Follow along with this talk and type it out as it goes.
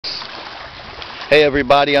Hey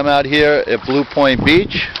everybody, I'm out here at Blue Point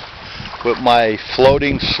Beach with my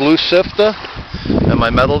floating sluice sifter and my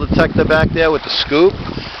metal detector back there with the scoop.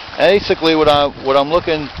 Basically what I'm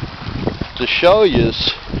looking to show you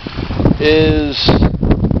is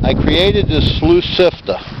I created this sluice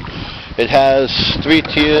sifter. It has 3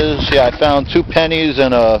 tiers. Yeah, I found 2 pennies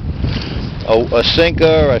and a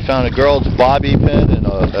sinker. I found a girl's bobby pin and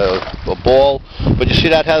a ball. But you see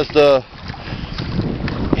that has the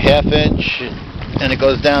 1/2 inch and it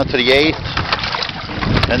goes down to the 1/8,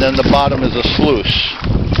 and then the bottom is a sluice.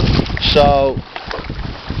 So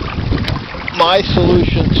my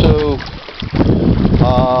solution to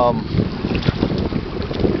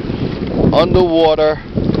underwater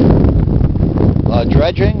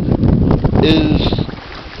dredging is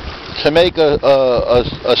to make a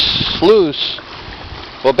sluice,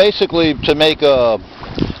 well, basically to make a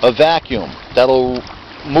vacuum that'll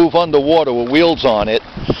move underwater with wheels on it.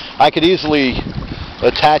 I could easily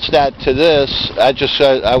attach that to this.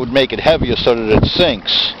 I would make it heavier so that it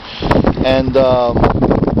sinks, and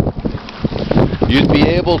you'd be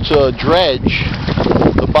able to dredge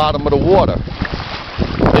the bottom of the water.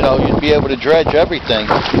 You know, you'd be able to dredge everything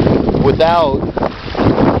without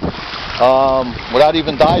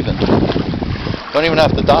even diving. Don't even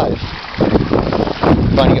have to dive.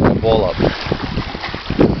 I'm trying to get my ball up.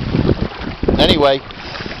 Anyway,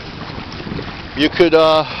 you could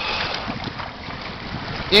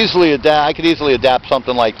easily adapt. I could easily adapt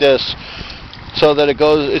something like this so that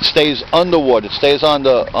it stays underwater. It stays on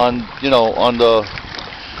the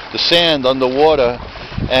sand underwater,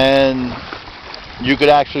 and you could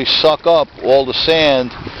actually suck up all the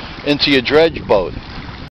sand into your dredge boat.